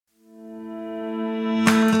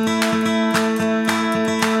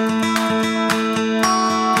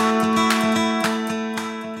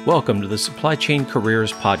Welcome to the Supply Chain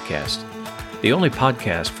Careers Podcast, the only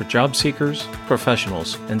podcast for job seekers,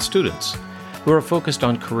 professionals, and students who are focused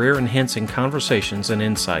on career-enhancing conversations and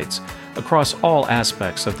insights across all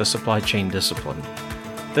aspects of the supply chain discipline.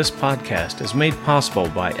 This podcast is made possible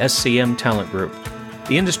by SCM Talent Group,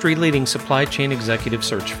 the industry-leading supply chain executive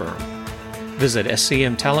search firm. Visit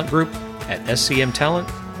SCM Talent Group at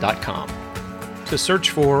scmtalent.com. To search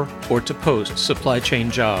for or to post supply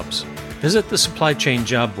chain jobs, visit the Supply Chain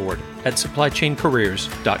Job Board at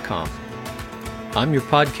supplychaincareers.com. I'm your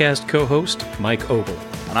podcast co-host, Mike Ogle.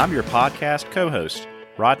 And I'm your podcast co-host,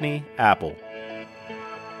 Rodney Apple.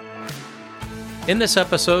 In this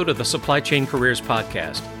episode of the Supply Chain Careers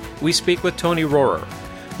Podcast, we speak with Toni Rohrer,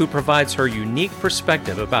 who provides her unique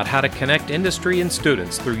perspective about how to connect industry and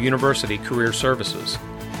students through university career services.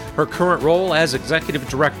 Her current role as Executive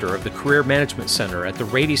Director of the Career Management Center at the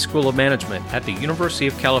Rady School of Management at the University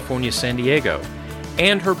of California, San Diego,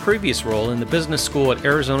 and her previous role in the Business School at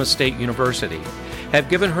Arizona State University have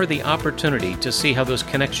given her the opportunity to see how those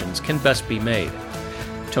connections can best be made.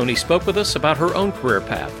 Toni spoke with us about her own career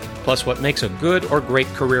path, plus what makes a good or great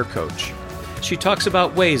career coach. She talks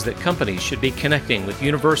about ways that companies should be connecting with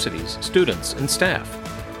universities, students, and staff,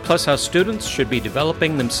 plus how students should be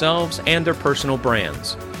developing themselves and their personal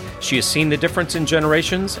brands. She has seen the difference in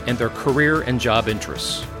generations and their career and job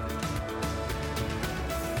interests.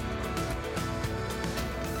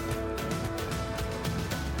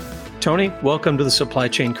 Toni, welcome to the Supply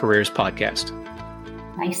Chain Careers Podcast.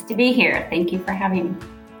 Nice to be here. Thank you for having me.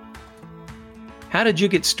 How did you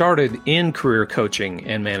get started in career coaching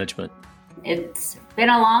and management? It's been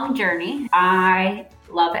a long journey. I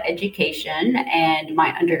love education, and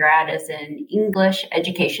my undergrad is in English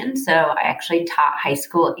education. So I actually taught high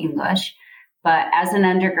school English. But as an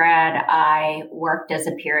undergrad, I worked as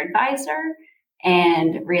a peer advisor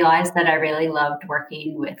and realized that I really loved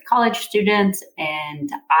working with college students.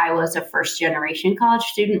 And I was a first generation college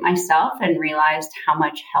student myself and realized how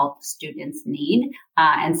much help students need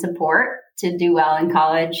and support to do well in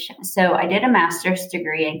college. So I did a master's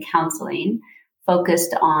degree in counseling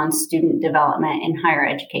focused on student development in higher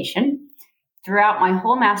education. Throughout my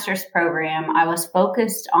whole master's program, I was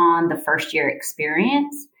focused on the first year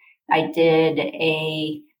experience. I did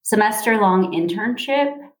a semester-long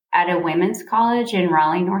internship at a women's college in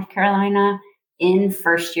Raleigh, North Carolina in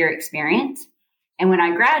first year experience. And when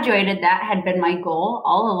I graduated, that had been my goal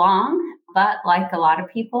all along. But like a lot of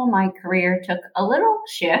people, my career took a little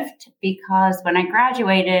shift because when I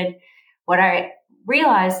graduated, what I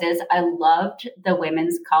realized is I loved the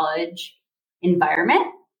women's college environment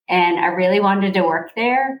and I really wanted to work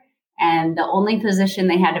there. And the only position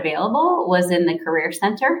they had available was in the career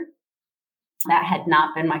center. That had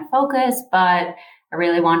not been my focus, but I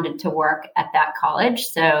really wanted to work at that college.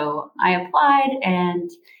 So I applied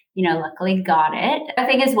and, luckily got it. I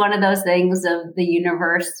think it's one of those things of the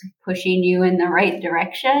universe pushing you in the right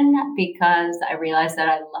direction because I realized that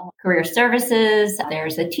I love career services.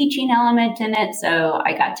 There's a teaching element in it. So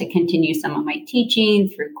I got to continue some of my teaching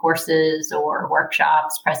through courses or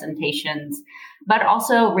workshops, presentations, but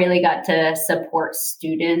also really got to support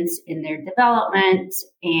students in their development.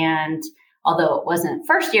 And although it wasn't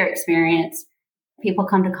first year experience, people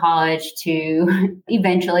come to college to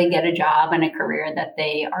eventually get a job and a career that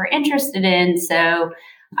they are interested in. So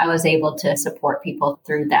I was able to support people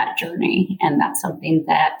through that journey. And that's something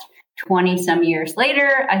that 20 some years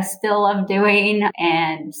later, I still love doing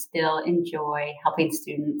and still enjoy helping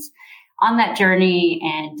students on that journey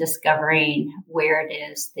and discovering where it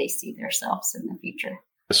is they see themselves in the future.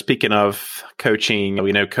 Speaking of coaching,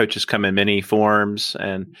 we know coaches come in many forms,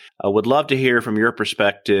 and I would love to hear from your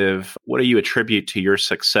perspective, what do you attribute to your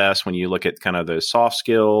success when you look at kind of those soft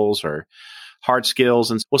skills or hard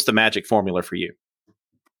skills, and what's the magic formula for you?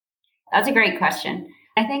 That's a great question.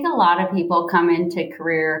 I think a lot of people come into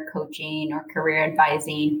career coaching or career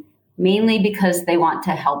advising mainly because they want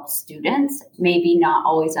to help students, maybe not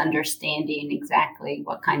always understanding exactly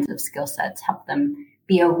what kinds of skill sets help them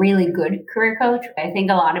be a really good career coach. I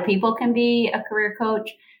think a lot of people can be a career coach,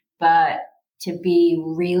 but to be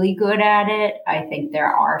really good at it, I think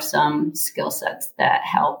there are some skill sets that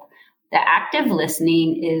help. The active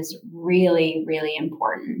listening is really, really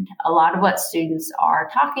important. A lot of what students are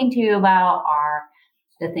talking to you about are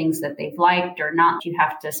the things that they've liked or not. You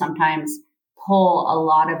have to sometimes pull a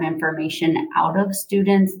lot of information out of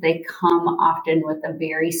students. They come often with a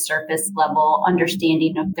very surface level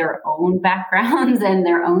understanding of their own backgrounds and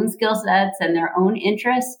their own skill sets and their own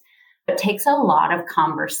interests. It takes a lot of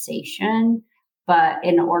conversation, but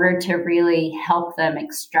in order to really help them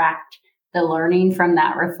extract the learning from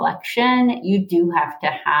that reflection, you do have to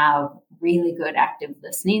have really good active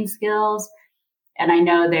listening skills. And I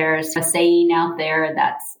know there's a saying out there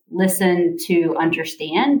that's listen to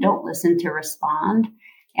understand, don't listen to respond.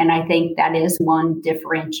 And I think that is one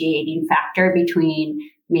differentiating factor between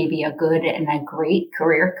maybe a good and a great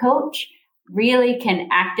career coach. Really can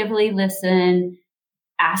actively listen,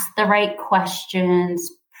 ask the right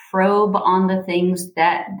questions, probe on the things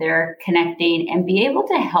that they're connecting, and be able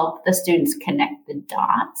to help the students connect the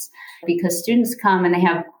dots. Because students come and they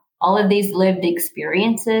have all of these lived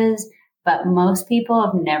experiences, but most people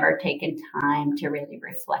have never taken time to really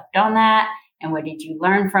reflect on that. And what did you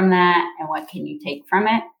learn from that? And what can you take from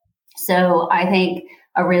it? So I think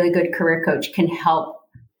a really good career coach can help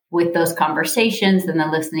with those conversations and the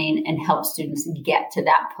listening and help students get to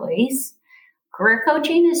that place. Career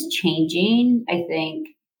coaching is changing. I think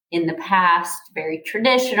in the past, very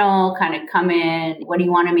traditional, kind of come in, what do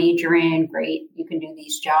you want to major in? Great, you can do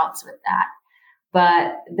these jobs with that.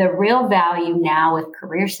 But the real value now with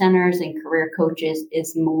career centers and career coaches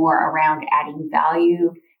is more around adding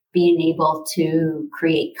value, being able to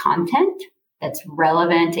create content that's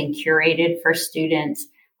relevant and curated for students,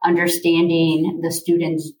 understanding the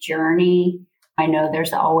student's journey. I know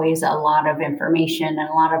there's always a lot of information and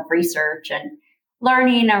a lot of research and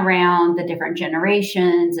learning around the different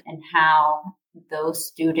generations and how those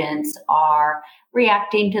students are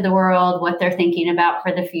reacting to the world, what they're thinking about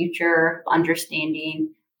for the future,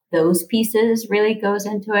 understanding those pieces really goes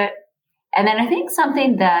into it. And then I think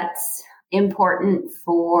something that's important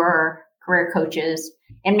for career coaches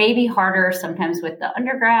and maybe harder sometimes with the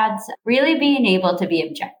undergrads, really being able to be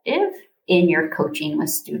objective in your coaching with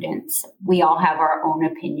students. We all have our own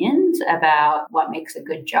opinions about what makes a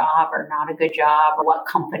good job or not a good job, or what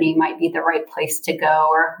company might be the right place to go,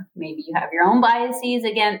 or maybe you have your own biases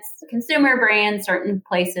against consumer brands, certain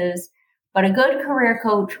places. But a good career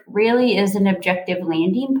coach really is an objective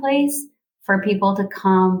landing place for people to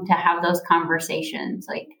come to have those conversations.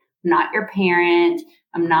 Like, I'm not your parent,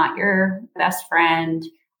 I'm not your best friend.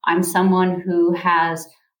 I'm someone who has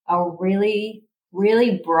a really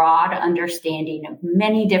broad understanding of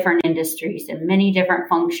many different industries and many different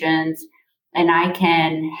functions. And I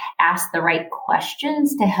can ask the right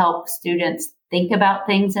questions to help students think about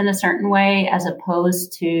things in a certain way, as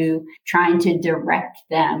opposed to trying to direct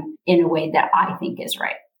them in a way that I think is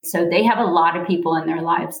right. So they have a lot of people in their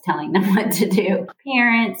lives telling them what to do.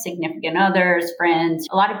 Parents, significant others, friends.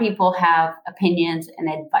 A lot of people have opinions and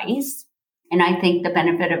advice. And I think the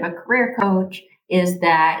benefit of a career coach is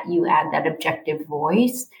that you add that objective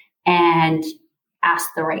voice and ask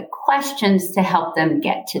the right questions to help them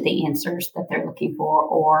get to the answers that they're looking for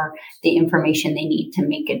or the information they need to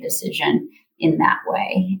make a decision in that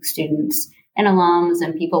way. Students and alums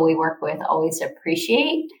and people we work with always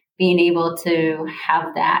appreciate being able to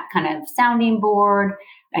have that kind of sounding board.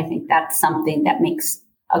 I think that's something that makes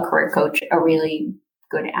a career coach a really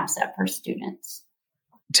good asset for students.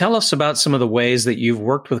 Tell us about some of the ways that you've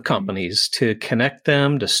worked with companies to connect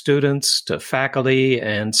them to students, to faculty,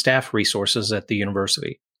 and staff resources at the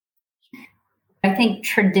university. I think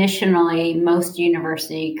traditionally, most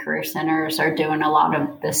university career centers are doing a lot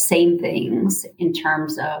of the same things in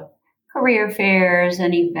terms of career fairs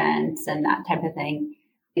and events and that type of thing.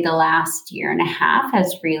 The last year and a half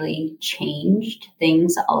has really changed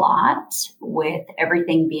things a lot, with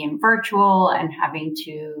everything being virtual and having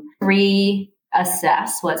to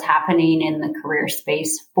reassess what's happening in the career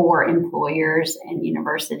space for employers and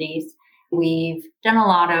universities. We've done a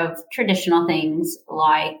lot of traditional things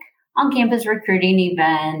like on-campus recruiting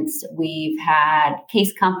events. We've had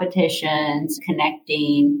case competitions,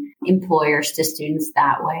 connecting employers to students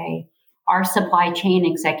that way. Our supply chain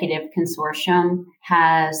executive consortium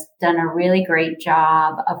has done a really great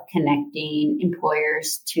job of connecting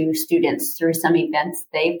employers to students through some events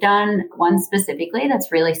they've done. One specifically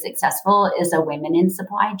that's really successful is a Women in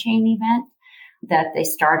Supply Chain event that they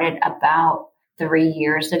started about 3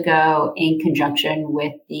 years ago in conjunction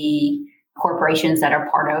with the corporations that are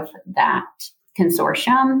part of that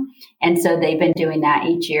consortium. And so they've been doing that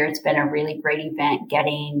each year. It's been a really great event,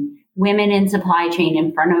 getting women in supply chain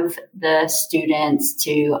in front of the students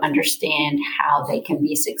to understand how they can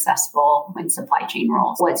be successful in supply chain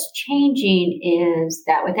roles. What's changing is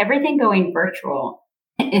that with everything going virtual,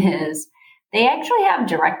 is they actually have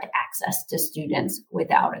direct access to students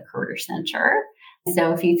without a career center.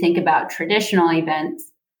 So if you think about traditional events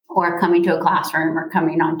or coming to a classroom or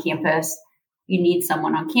coming on campus, you need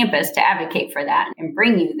someone on campus to advocate for that and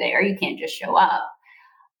bring you there. You can't just show up.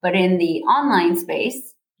 But in the online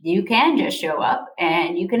space, you can just show up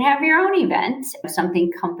and you can have your own event.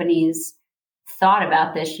 Something companies thought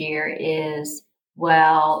about this year is,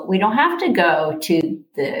 well, we don't have to go to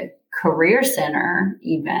the Career Center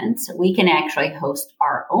events, we can actually host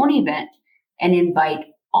our own event and invite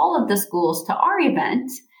all of the schools to our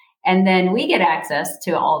event. And then we get access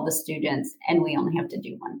to all the students and we only have to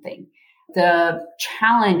do one thing. The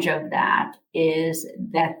challenge of that is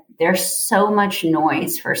that there's so much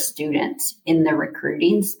noise for students in the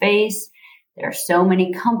recruiting space. There are so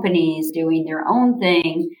many companies doing their own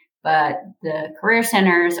thing, but the career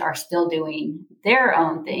centers are still doing their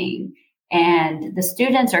own thing. And the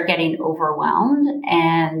students are getting overwhelmed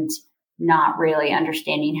and not really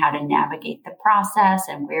understanding how to navigate the process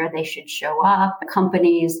and where they should show up.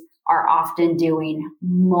 Companies are often doing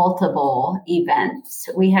multiple events.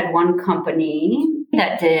 We had one company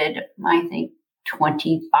that did, I think,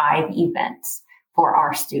 25 events for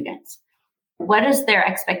our students. What is their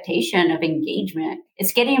expectation of engagement?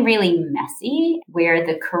 It's getting really messy where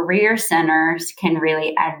the career centers can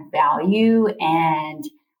really add value and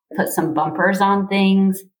put some bumpers on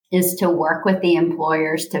things is to work with the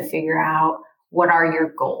employers to figure out what are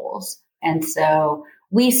your goals. And so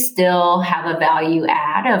we still have a value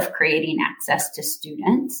add of creating access to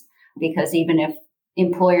students because even if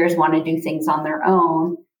employers want to do things on their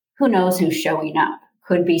own, who knows who's showing up?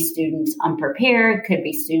 Could be students unprepared, could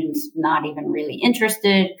be students not even really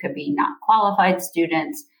interested, could be not qualified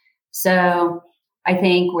students. So I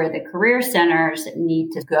think where the career centers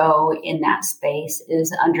need to go in that space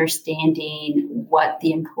is understanding what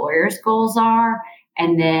the employer's goals are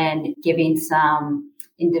and then giving some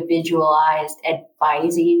individualized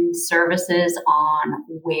advising services on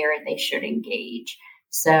where they should engage.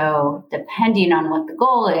 So depending on what the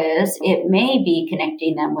goal is, it may be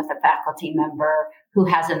connecting them with a faculty member who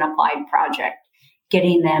has an applied project,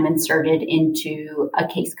 getting them inserted into a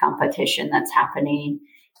case competition that's happening,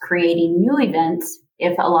 creating new events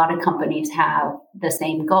if a lot of companies have the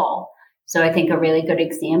same goal. So I think a really good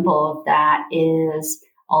example of that is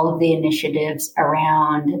all of the initiatives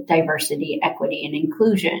around diversity, equity, and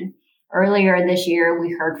inclusion. Earlier this year,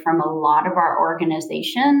 we heard from a lot of our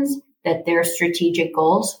organizations that their strategic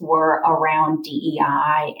goals were around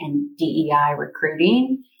DEI and DEI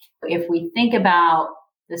recruiting. If we think about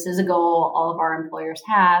this is a goal all of our employers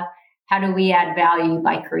have, how do we add value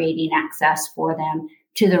by creating access for them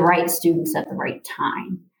to the right students at the right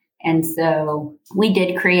time? And so we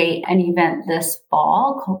did create an event this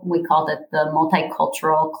fall. We called it the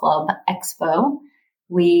Multicultural Club Expo.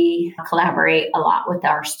 We collaborate a lot with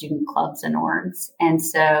our student clubs and orgs. And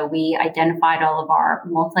so we identified all of our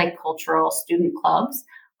multicultural student clubs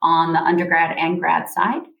on the undergrad and grad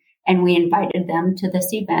side, and we invited them to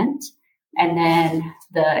this event. And then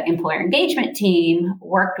the employer engagement team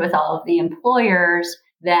worked with all of the employers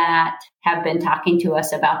that have been talking to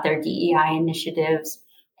us about their DEI initiatives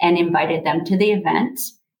and invited them to the event.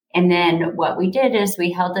 And then what we did is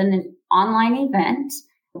we held an online event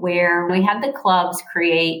where we had the clubs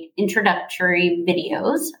create introductory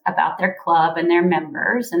videos about their club and their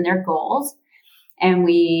members and their goals. And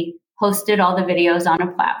we posted all the videos on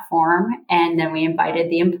a platform. And then we invited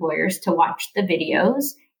the employers to watch the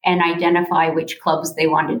videos and identify which clubs they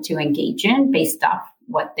wanted to engage in based off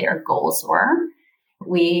what their goals were.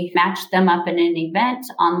 We matched them up in an event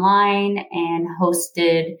online and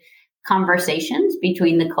hosted conversations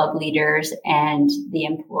between the club leaders and the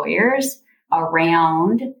employers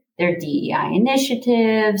around their DEI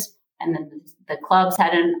initiatives. And then the clubs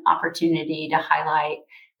had an opportunity to highlight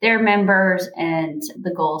their members and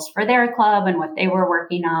the goals for their club and what they were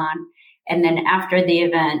working on. And then after the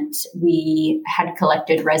event, we had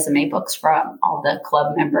collected resume books from all the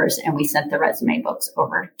club members, and we sent the resume books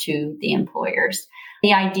over to the employers.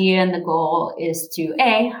 The idea and the goal is to,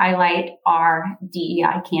 A, highlight our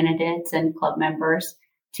DEI candidates and club members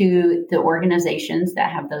to the organizations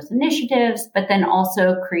that have those initiatives, but then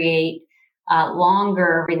also create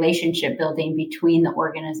longer relationship building between the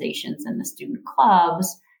organizations and the student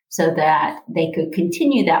clubs so that they could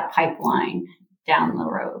continue that pipeline down the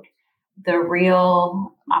road. The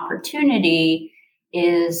real opportunity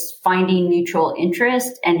is finding mutual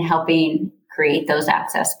interest and helping create those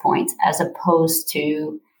access points as opposed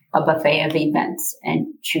to a buffet of events and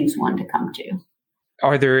choose one to come to.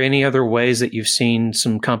 Are there any other ways that you've seen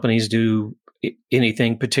some companies do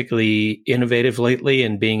anything particularly innovative lately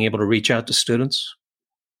in being able to reach out to students?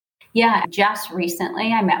 Yeah, just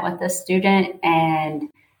recently I met with a student and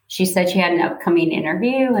she said she had an upcoming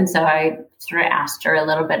interview. And so I sort of asked her a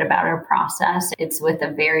little bit about her process. It's with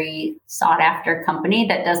a very sought after company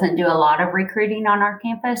that doesn't do a lot of recruiting on our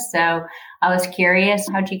campus. So I was curious,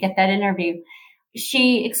 how'd you get that interview?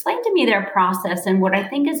 She explained to me their process. And what I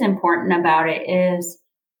think is important about it is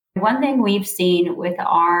one thing we've seen with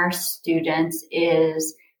our students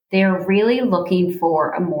is they're really looking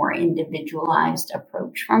for a more individualized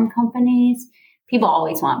approach from companies. People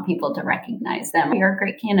always want people to recognize them. You're a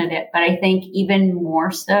great candidate, but I think even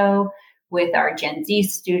more so with our Gen Z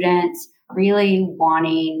students, really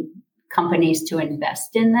wanting companies to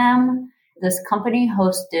invest in them. This company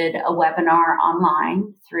hosted a webinar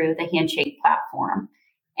online through the Handshake platform,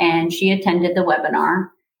 and she attended the webinar.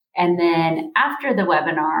 And then after the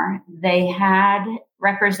webinar, they had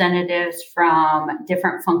representatives from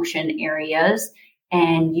different function areas,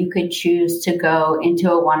 and you could choose to go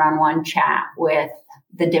into a one-on-one chat with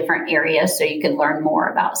the different areas so you could learn more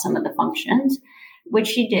about some of the functions, which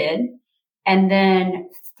she did. And then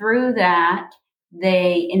through that,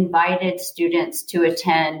 they invited students to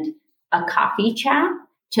attend a coffee chat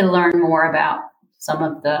to learn more about some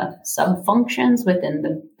of the sub-functions within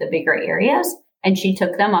the bigger areas. And she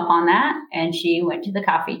took them up on that, and she went to the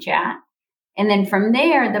coffee chat. And then from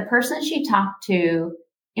there, the person she talked to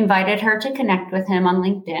invited her to connect with him on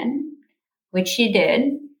LinkedIn, which she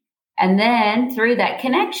did. And then through that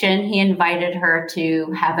connection, he invited her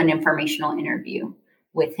to have an informational interview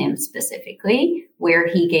with him specifically, where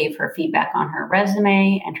he gave her feedback on her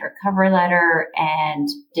resume and her cover letter and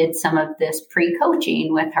did some of this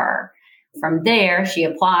pre-coaching with her. From there, she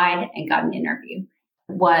applied and got an interview.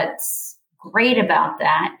 What's great about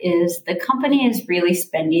that is the company is really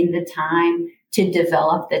spending the time to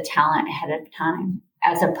develop the talent ahead of time,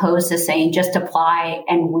 as opposed to saying just apply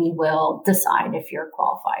and we will decide if you're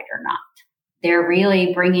qualified or not. They're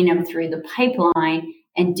really bringing them through the pipeline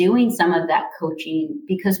and doing some of that coaching,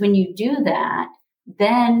 because when you do that,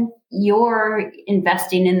 then you're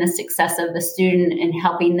investing in the success of the student and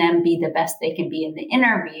helping them be the best they can be in the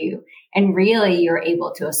interview. And really, you're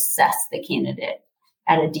able to assess the candidate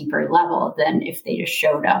at a deeper level than if they just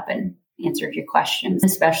showed up and answered your questions,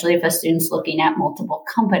 especially if a student's looking at multiple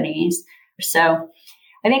companies. So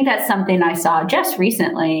I think that's something I saw just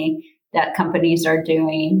recently that companies are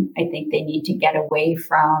doing. I think they need to get away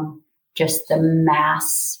from just the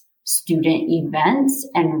mass student events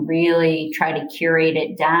and really try to curate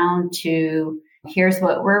it down to here's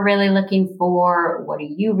what we're really looking for. What are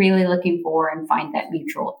you really looking for? And find that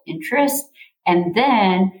mutual interest, and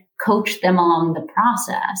then coach them along the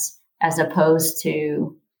process, as opposed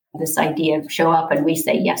to this idea of show up and we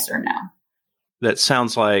say yes or no. That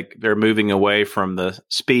sounds like they're moving away from the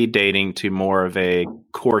speed dating to more of a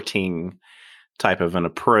courting type of an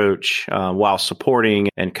approach, while supporting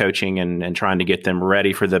and coaching and trying to get them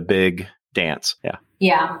ready for the big dance. Yeah.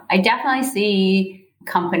 Yeah. I definitely see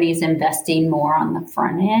companies investing more on the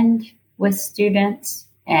front end with students.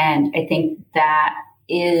 And I think that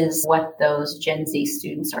is what those Gen Z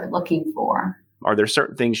students are looking for. Are there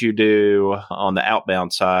certain things you do on the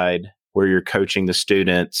outbound side where you're coaching the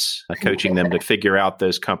students, coaching them to figure out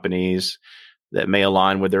those companies that may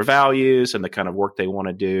align with their values and the kind of work they want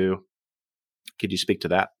to do? Could you speak to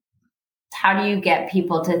that? How do you get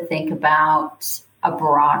people to think about a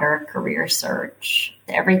broader career search?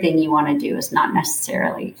 Everything you want to do is not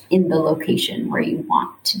necessarily in the location where you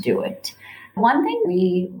want to do it. One thing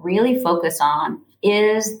we really focus on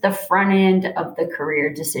is the front end of the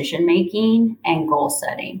career decision making and goal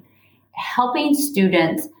setting, helping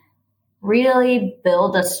students really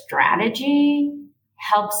build a strategy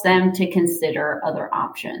helps them to consider other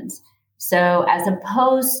options. So as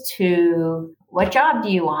opposed to what job do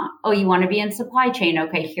you want? Oh, you want to be in supply chain.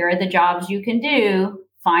 Okay, here are the jobs you can do.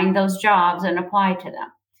 Find those jobs and apply to them.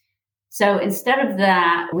 So instead of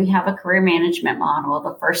that, we have a career management model.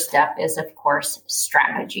 The first step is, of course,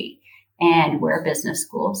 strategy. And we're a business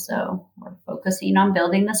school, so we're focusing on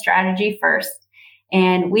building the strategy first.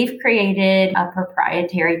 And we've created a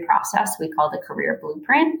proprietary process we call the Career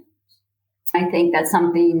Blueprint. I think that's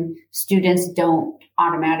something students don't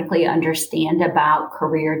automatically understand about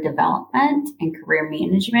career development and career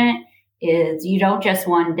management is you don't just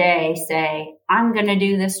one day say, I'm going to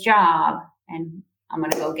do this job and I'm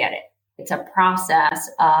going to go get it. It's a process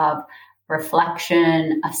of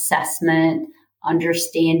reflection, assessment,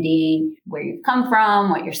 understanding where you've come from,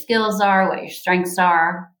 what your skills are, what your strengths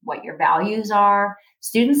are, what your values are.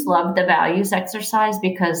 Students love the values exercise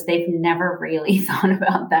because they've never really thought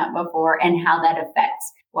about that before and how that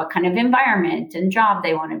affects what kind of environment and job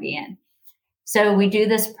they want to be in. So we do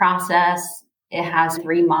this process. It has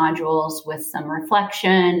 3 modules with some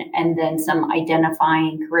reflection and then some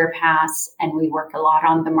identifying career paths. And we work a lot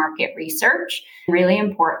on the market research. Really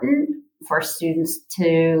important for students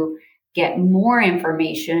to get more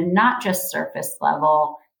information, not just surface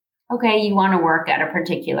level. Okay, you want to work at a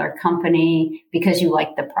particular company because you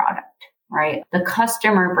like the product, right? The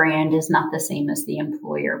customer brand is not the same as the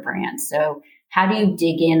employer brand. So how do you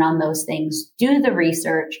dig in on those things? Do the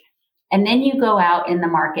research, And then you go out in the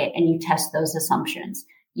market and you test those assumptions.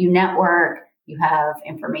 You network, you have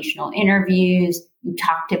informational interviews, you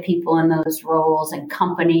talk to people in those roles and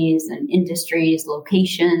companies and industries,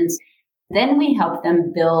 locations. Then we help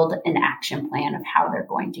them build an action plan of how they're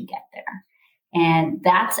going to get there. And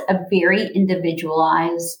that's a very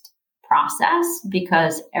individualized process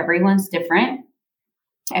because everyone's different.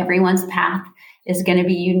 Everyone's path is going to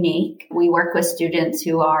be unique. We work with students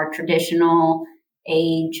who are traditional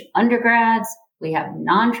age undergrads. We have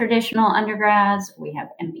non-traditional undergrads. We have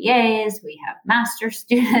MBAs. We have master's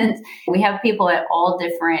students. We have people at all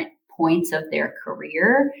different points of their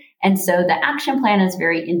career. And so the action plan is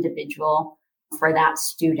very individual for that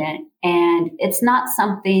student. And it's not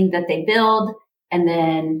something that they build and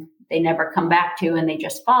then they never come back to and they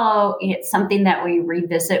just follow. It's something that we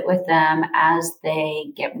revisit with them as they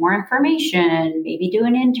get more information, maybe do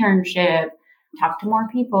an internship, talk to more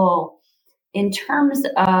people. In terms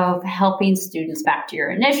of helping students, back to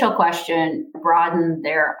your initial question, broaden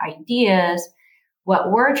their ideas,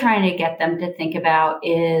 what we're trying to get them to think about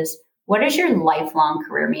is, what does your lifelong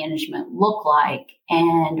career management look like?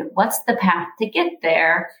 And what's the path to get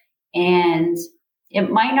there? And it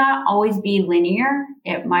might not always be linear.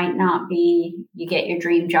 It might not be you get your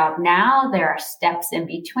dream job now. There are steps in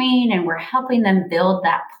between, and we're helping them build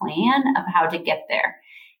that plan of how to get there.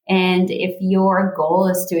 And if your goal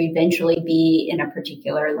is to eventually be in a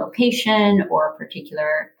particular location or a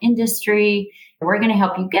particular industry, we're going to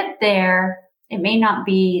help you get there. It may not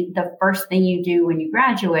be the first thing you do when you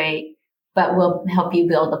graduate, but we'll help you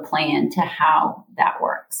build a plan to how that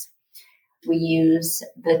works. We use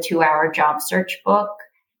the 2-Hour Job Search book.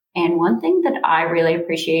 And one thing that I really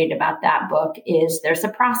appreciate about that book is there's a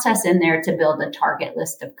process in there to build a target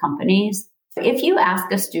list of companies. If you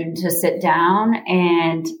ask a student to sit down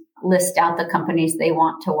and list out the companies they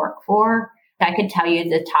want to work for, I could tell you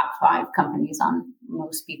the top 5 companies on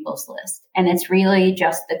most people's list. And it's really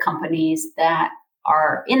just the companies that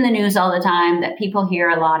are in the news all the time, that people hear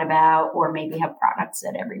a lot about, or maybe have products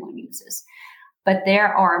that everyone uses. But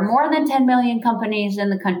there are more than 10 million companies in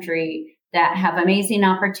the country that have amazing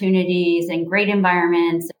opportunities and great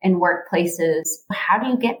environments and workplaces. How do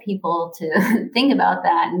you get people to think about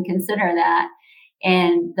that and consider that?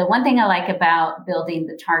 And the one thing I like about building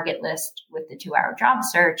the target list with the 2-Hour Job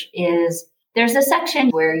Search is there's a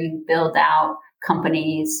section where you build out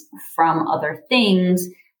companies from other things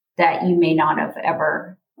that you may not have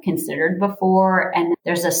ever considered before. And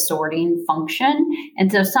there's a sorting function.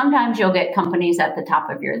 And so sometimes you'll get companies at the top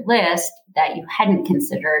of your list that you hadn't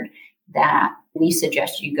considered that we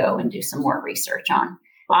suggest you go and do some more research on.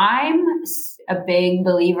 I'm a big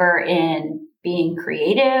believer in being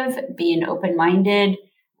creative, being open-minded.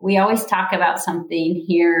 We always talk about something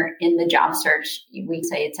here in the job search. We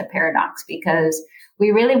say it's a paradox because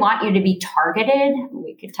we really want you to be targeted.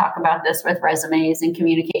 We could talk about this with resumes and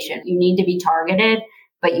communication. You need to be targeted,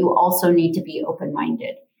 but you also need to be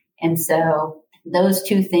open-minded. And so those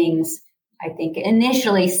two things, I think,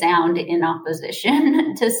 initially sound in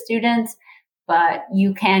opposition to students, but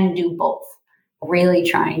you can do both. Really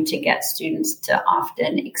trying to get students to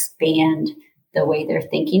often expand the way they're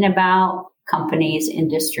thinking about companies,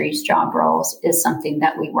 industries, job roles is something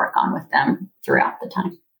that we work on with them throughout the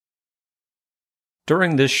time.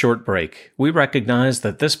 During this short break, we recognize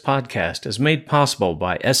that this podcast is made possible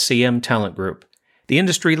by SCM Talent Group, the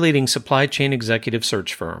industry-leading supply chain executive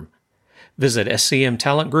search firm. Visit SCM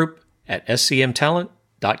Talent Group at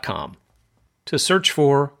scmtalent.com. To search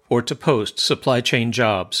for or to post supply chain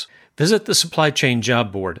jobs, visit the Supply Chain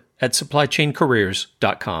Job Board at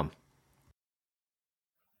supplychaincareers.com.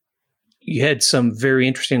 You had some very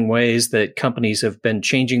interesting ways that companies have been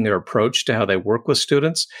changing their approach to how they work with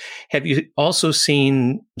students. Have you also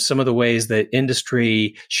seen some of the ways that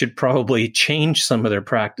industry should probably change some of their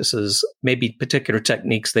practices, maybe particular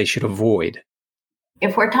techniques they should avoid?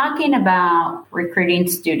 If we're talking about recruiting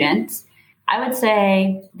students, I would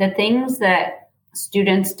say the things that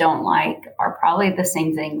students don't like are probably the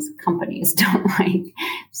same things companies don't like.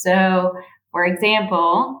 So, for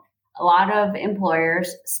example, a lot of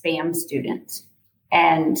employers spam students.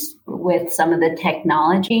 And with some of the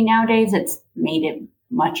technology nowadays, it's made it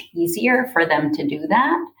much easier for them to do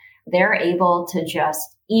that. They're able to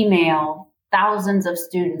just email thousands of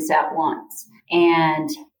students at once. And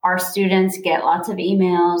our students get lots of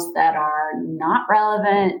emails that are not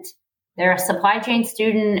relevant. They're a supply chain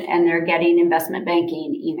student and they're getting investment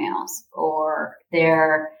banking emails, or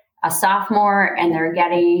they're a sophomore and they're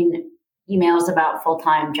getting emails about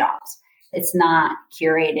full-time jobs. It's not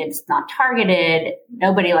curated. It's not targeted.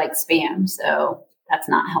 Nobody likes spam. So that's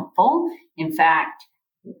not helpful. In fact,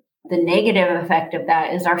 The negative effect of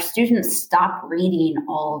that is our students stop reading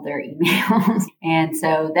all of their emails. And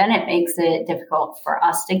so then it makes it difficult for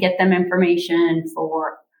us to get them information,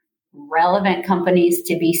 for relevant companies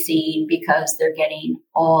to be seen, because they're getting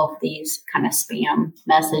all of these kind of spam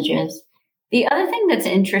messages. The other thing that's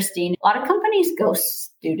interesting, a lot of companies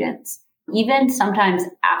ghost students, even sometimes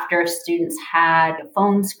after students had a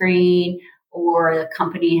phone screen or the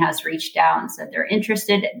company has reached out and said they're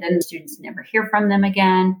interested, then the students never hear from them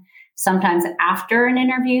again. Sometimes after an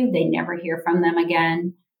interview, they never hear from them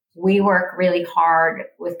again. We work really hard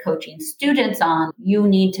with coaching students on, you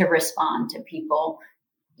need to respond to people.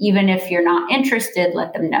 Even if you're not interested,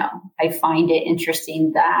 let them know. I find it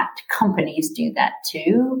interesting that companies do that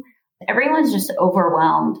too. Everyone's just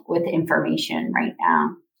overwhelmed with information right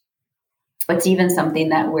now. It's even something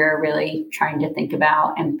that we're really trying to think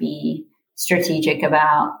about and be strategic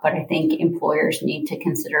about, but I think employers need to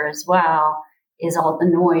consider as well, is all the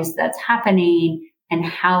noise that's happening and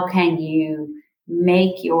how can you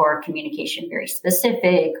make your communication very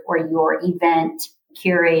specific or your event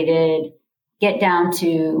curated, get down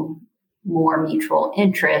to more mutual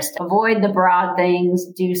interest, avoid the broad things,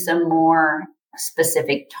 do some more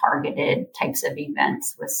specific targeted types of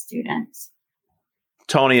events with students.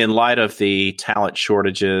 Tony, in light of the talent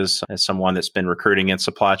shortages, as someone that's been recruiting in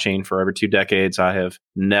supply chain for over 2 decades, I have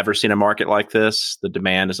never seen a market like this. The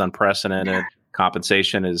demand is unprecedented.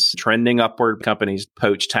 Compensation is trending upward. Companies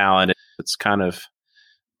poach talent. It's kind of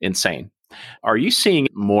insane. Are you seeing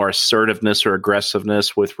more assertiveness or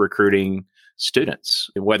aggressiveness with recruiting students,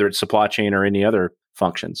 whether it's supply chain or any other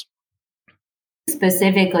functions?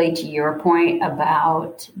 Specifically to your point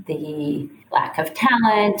about the lack of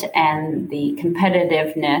talent and the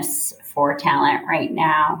competitiveness for talent right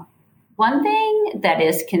now, one thing that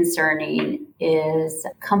is concerning is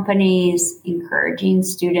companies encouraging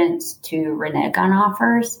students to renege on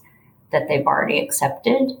offers that they've already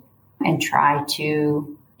accepted and try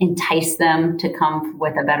to entice them to come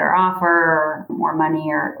with a better offer or more money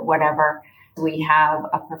or whatever. We have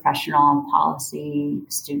a professional policy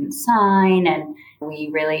students sign, and we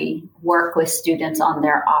really work with students on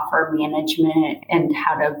their offer management and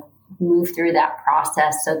how to move through that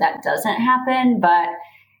process so that doesn't happen. But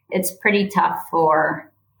it's pretty tough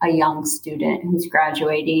for a young student who's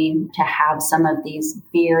graduating to have some of these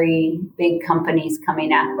very big companies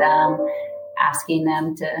coming at them, asking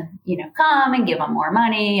them to, come and give them more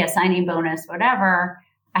money, a signing bonus, whatever.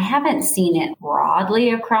 I haven't seen it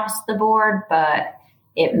broadly across the board, but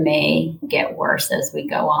it may get worse as we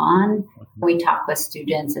go on. We talk with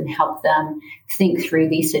students and help them think through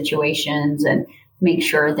these situations and make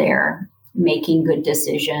sure they're making good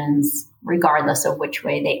decisions, regardless of which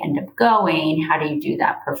way they end up going. How do you do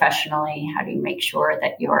that professionally? How do you make sure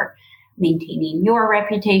that you're maintaining your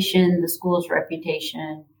reputation, the school's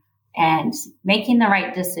reputation, and making the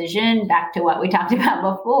right decision? Back to what we talked about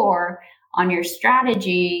before, on your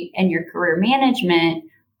strategy and your career management,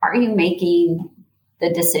 are you making the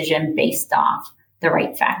decision based off the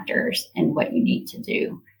right factors and what you need to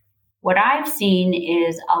do? What I've seen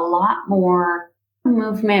is a lot more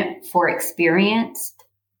movement for experienced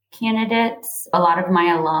candidates. A lot of my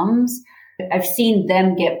alums, I've seen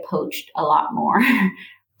them get poached a lot more.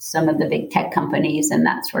 Some of the big tech companies and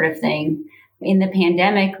that sort of thing. In the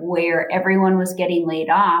pandemic, where everyone was getting laid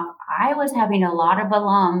off, I was having a lot of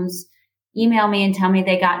alums email me and tell me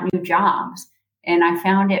they got new jobs. And I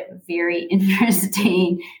found it very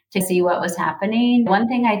interesting to see what was happening. One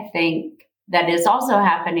thing I think that is also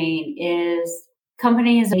happening is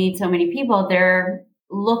companies need so many people. They're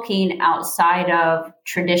looking outside of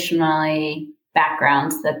traditionally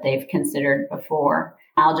backgrounds that they've considered before.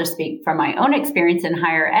 I'll just speak from my own experience in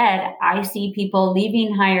higher ed. I see people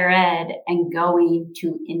leaving higher ed and going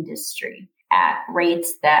to industry at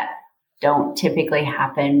rates that don't typically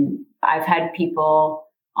happen. I've had people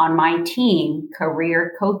on my team,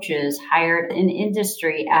 career coaches, hired in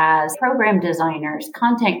industry as program designers,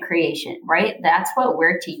 content creation, right? That's what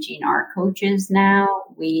we're teaching our coaches now.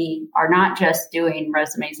 We are not just doing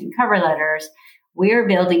resumes and cover letters. We're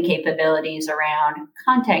building capabilities around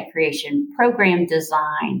content creation, program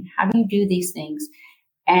design. How do you do these things?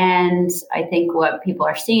 And I think what people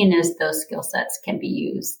are seeing is those skill sets can be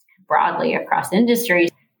used broadly across industries.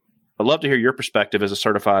 I'd love to hear your perspective as a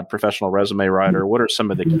certified professional resume writer. What are some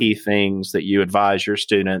of the key things that you advise your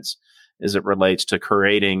students as it relates to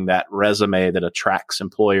creating that resume that attracts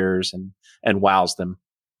employers and wows them?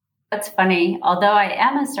 That's funny. Although I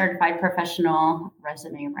am a certified professional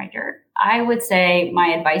resume writer, I would say my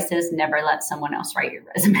advice is never let someone else write your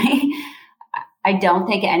resume. I don't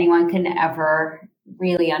think anyone can ever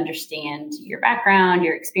really understand your background,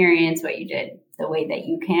 your experience, what you did the way that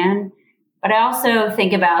you can. But I also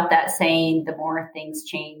think about that saying, the more things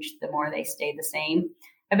change, the more they stay the same.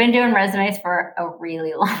 I've been doing resumes for a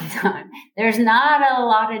really long time. There's not a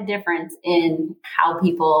lot of difference in how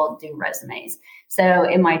people do resumes. So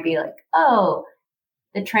it might be like, oh,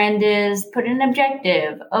 the trend is put in an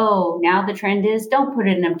objective. Oh, now the trend is don't put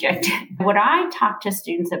in an objective. What I talk to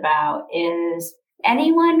students about is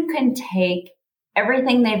anyone can take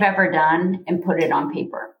everything they've ever done and put it on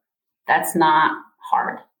paper. That's not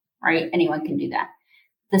hard, right? Anyone can do that.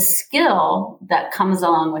 The skill that comes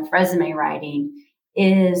along with resume writing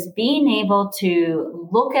is being able to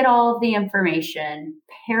look at all of the information,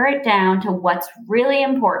 pare it down to what's really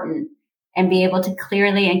important, and be able to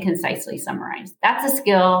clearly and concisely summarize. That's a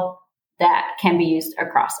skill that can be used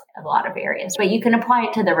across a lot of areas, but you can apply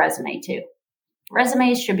it to the resume too.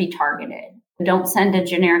 Resumes should be targeted. Don't send a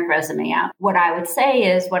generic resume out. What I would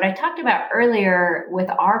say is what I talked about earlier with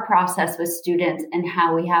our process with students and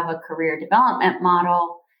how we have a career development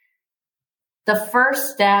model. The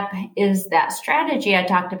first step is that strategy I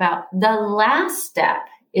talked about. The last step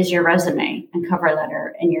is your resume and cover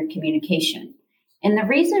letter and your communication. And the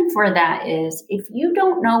reason for that is if you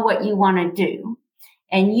don't know what you want to do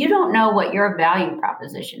and you don't know what your value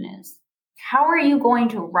proposition is, how are you going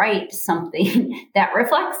to write something that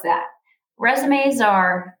reflects that? Resumes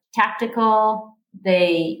are tactical.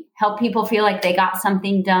 They help people feel like they got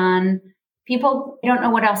something done. People don't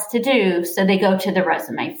know what else to do, so they go to the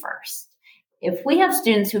resume first. If we have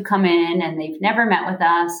students who come in and they've never met with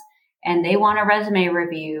us and they want a resume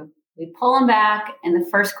review, we pull them back, and the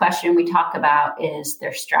first question we talk about is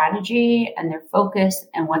their strategy and their focus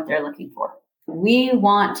and what they're looking for. We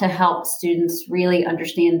want to help students really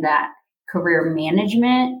understand that career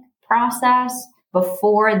management process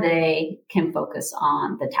before they can focus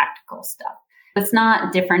on the tactical stuff. It's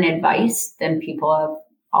not different advice than people have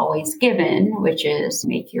always given, which is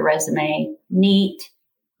make your resume neat,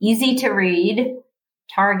 easy to read,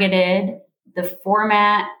 targeted. The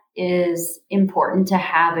format is important to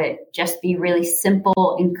have it just be really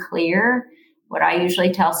simple and clear. What I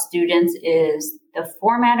usually tell students is the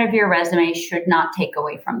format of your resume should not take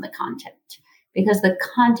away from the content, because the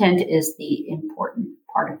content is the important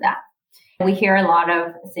part of that. We hear a lot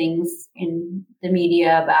of things in the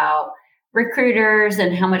media about recruiters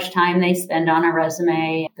and how much time they spend on a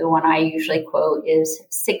resume. The one I usually quote is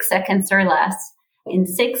 6 seconds or less. In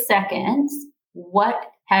 6 seconds, what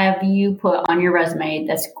have you put on your resume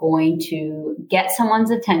that's going to get someone's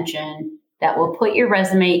attention, that will put your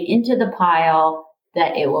resume into the pile,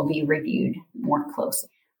 that it will be reviewed more closely?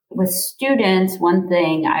 With students, one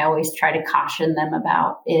thing I always try to caution them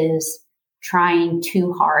about is trying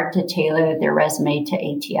too hard to tailor their resume to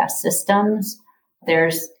ATS systems.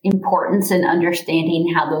 There's importance in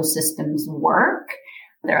understanding how those systems work.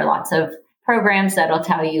 There are lots of programs that'll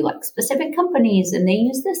tell you like specific companies and they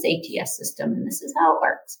use this ATS system and this is how it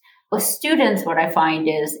works. With students, what I find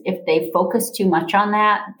is if they focus too much on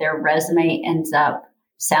that, their resume ends up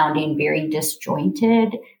sounding very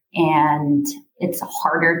disjointed and it's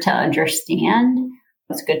harder to understand.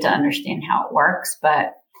 It's good to understand how it works,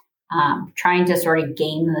 but trying to sort of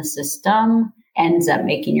game the system ends up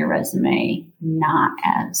making your resume not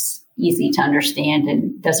as easy to understand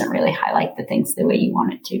and doesn't really highlight the things the way you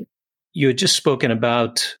want it to. You had just spoken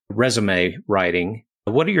about resume writing.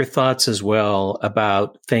 What are your thoughts as well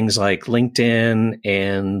about things like LinkedIn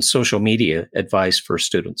and social media advice for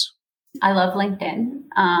students? I love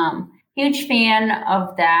LinkedIn. Huge fan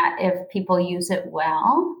of that if people use it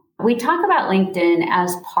well. We talk about LinkedIn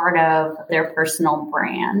as part of their personal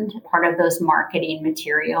brand, part of those marketing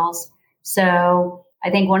materials. So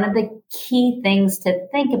I think one of the key things to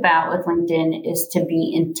think about with LinkedIn is to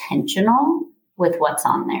be intentional with what's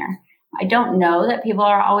on there. I don't know that people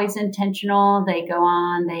are always intentional. They go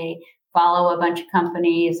on, they follow a bunch of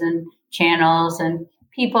companies and channels, and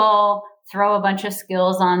people throw a bunch of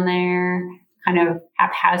skills on there, kind of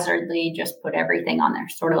haphazardly just put everything on there,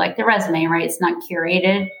 sort of like the resume, right? It's not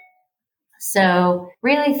curated. So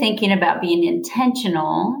really thinking about being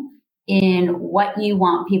intentional in what you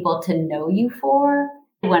want people to know you for.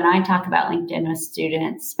 When I talk about LinkedIn with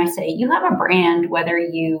students, I say you have a brand whether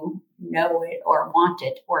you know it or want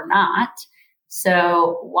it or not.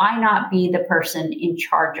 So why not be the person in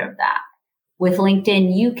charge of that? With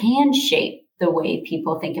LinkedIn, you can shape the way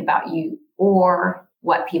people think about you or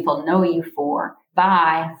what people know you for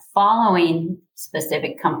by following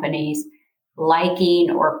specific companies,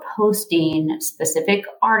 liking or posting specific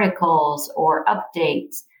articles or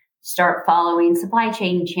updates. Start following supply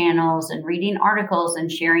chain channels and reading articles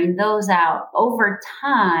and sharing those out. Over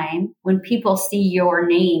time, when people see your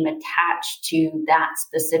name attached to that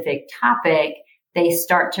specific topic, they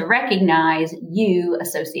start to recognize you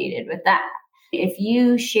associated with that. If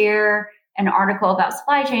you share an article about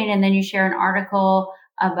supply chain and then you share an article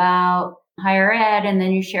about higher ed and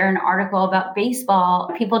then you share an article about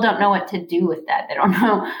baseball, people don't know what to do with that. They don't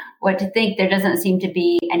know what to think. There doesn't seem to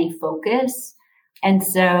be any focus. And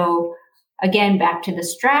so again, back to the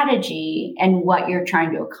strategy and what you're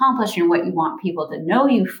trying to accomplish and what you want people to know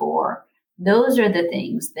you for, those are the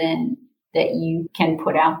things then that you can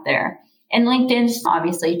put out there. And LinkedIn's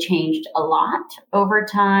obviously changed a lot over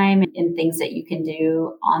time in things that you can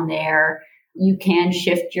do on there. You can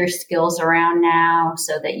shift your skills around now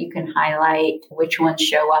so that you can highlight which ones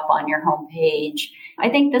show up on your homepage. I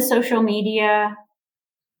think the social media,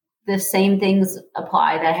 the same things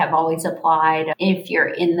apply that have always applied. If you're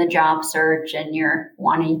in the job search and you're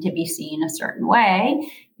wanting to be seen a certain way,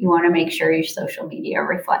 you want to make sure your social media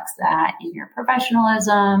reflects that in your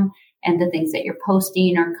professionalism and the things that you're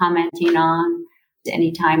posting or commenting on.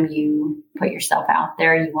 Anytime you put yourself out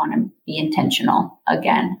there, you want to be intentional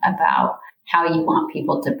again about how you want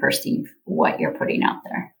people to perceive what you're putting out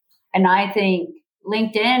there. And I think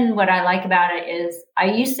LinkedIn, what I like about it is I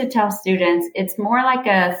used to tell students it's more like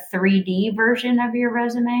a 3D version of your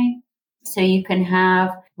resume. So you can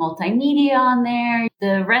have multimedia on there.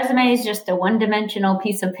 The resume is just a one-dimensional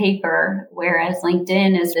piece of paper, whereas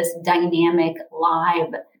LinkedIn is this dynamic,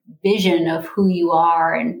 live vision of who you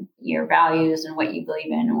are and your values and what you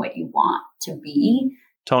believe in and what you want to be.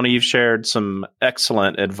 Tony, you've shared some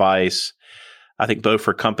excellent advice, I think both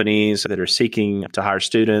for companies that are seeking to hire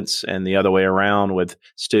students and the other way around with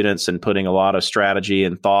students and putting a lot of strategy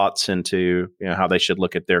and thoughts into how they should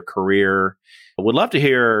look at their career. I would love to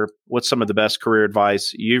hear what's some of the best career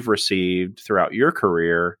advice you've received throughout your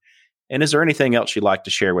career. And is there anything else you'd like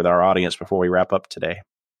to share with our audience before we wrap up today?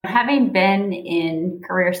 Having been in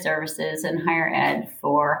career services and higher ed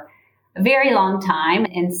for a very long time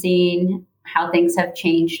and seeing how things have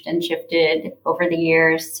changed and shifted over the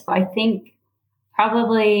years, I think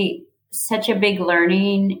probably such a big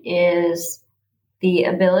learning is the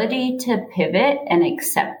ability to pivot and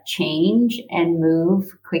accept change and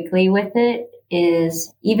move quickly with it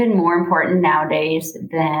is even more important nowadays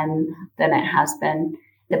than it has been.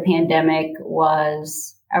 The pandemic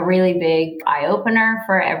was a really big eye-opener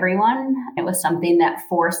for everyone. It was something that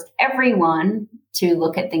forced everyone to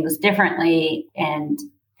look at things differently and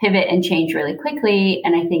pivot and change really quickly.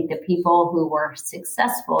 And I think the people who were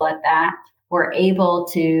successful at that were able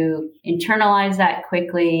to internalize that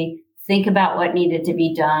quickly, think about what needed to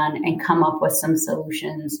be done, and come up with some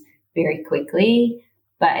solutions very quickly.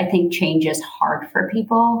 But I think change is hard for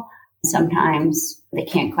people. Sometimes they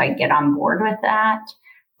can't quite get on board with that.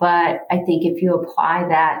 But I think if you apply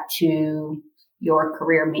that to your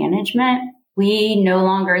career management, we no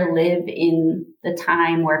longer live in the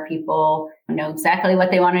time where people know exactly what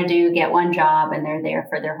they want to do, get one job, and they're there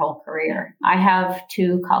for their whole career. I have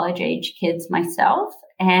 2 college-age kids myself,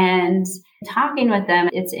 and talking with them,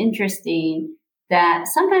 it's interesting that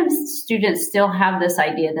sometimes students still have this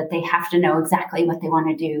idea that they have to know exactly what they want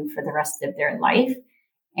to do for the rest of their life.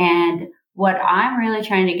 And what I'm really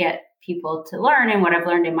trying to get people to learn, and what I've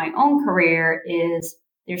learned in my own career, is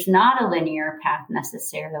there's not a linear path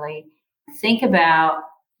necessarily. Think about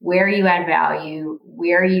where you add value,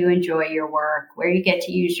 where you enjoy your work, where you get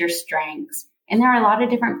to use your strengths. And there are a lot of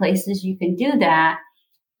different places you can do that.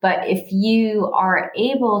 But if you are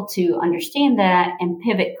able to understand that and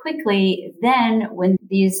pivot quickly, then when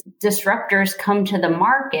these disruptors come to the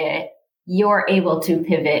market, you're able to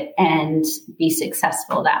pivot and be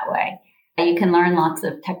successful that way. You can learn lots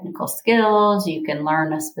of technical skills. You can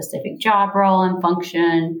learn a specific job role and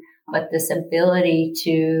function, but this ability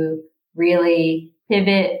to really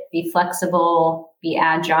pivot, be flexible, be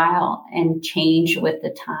agile, and change with the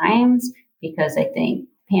times, because I think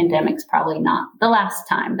pandemic's probably not the last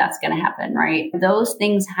time that's going to happen, right? Those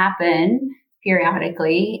things happen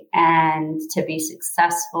periodically, and to be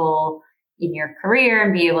successful in your career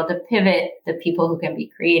and be able to pivot, the people who can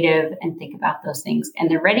be creative and think about those things and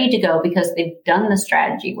they're ready to go because they've done the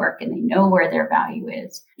strategy work and they know where their value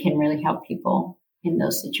is, can really help people in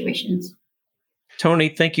those situations. Tony,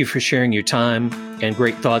 thank you for sharing your time and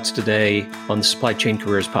great thoughts today on the Supply Chain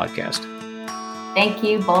Careers podcast. Thank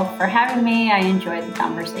you both for having me. I enjoyed the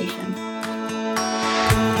conversation.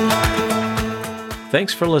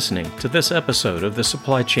 Thanks for listening to this episode of the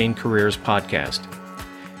Supply Chain Careers podcast.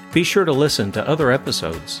 Be sure to listen to other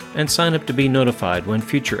episodes and sign up to be notified when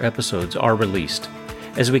future episodes are released,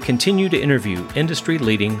 as we continue to interview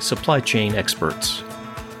industry-leading supply chain experts.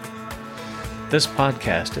 This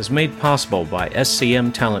podcast is made possible by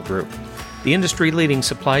SCM Talent Group, the industry-leading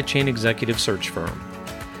supply chain executive search firm.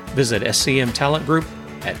 Visit SCM Talent Group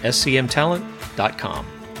at scmtalent.com.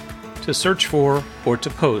 To search for or to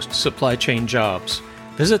post supply chain jobs,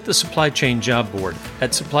 visit the Supply Chain Job Board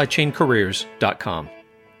at supplychaincareers.com.